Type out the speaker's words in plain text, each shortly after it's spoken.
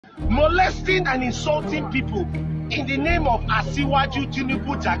molesting and insulting people in the name of Asiwaju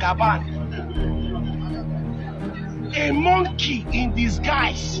Tinubu Jagaban. A monkey in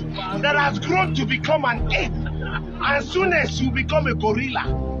disguise that has grown to become an ape, and soon as you become a gorilla,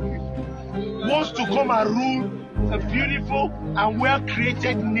 wants to come and rule a beautiful and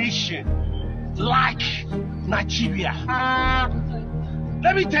well-created nation like Nigeria.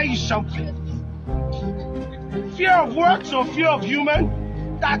 Let me tell you something. Fear of works or fear of human,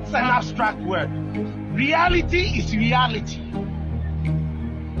 that's an abstract word. Reality is reality.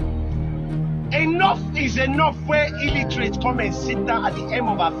 Enough is enough where illiterates come and sit down at the end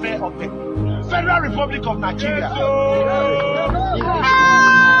of affair of the Federal Republic of Nigeria.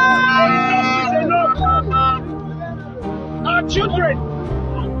 Enough is enough. Our children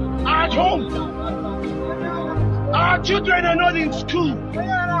are at home. Our children are not in school.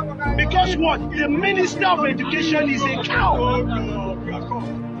 Because what? The Minister of Education is a cow.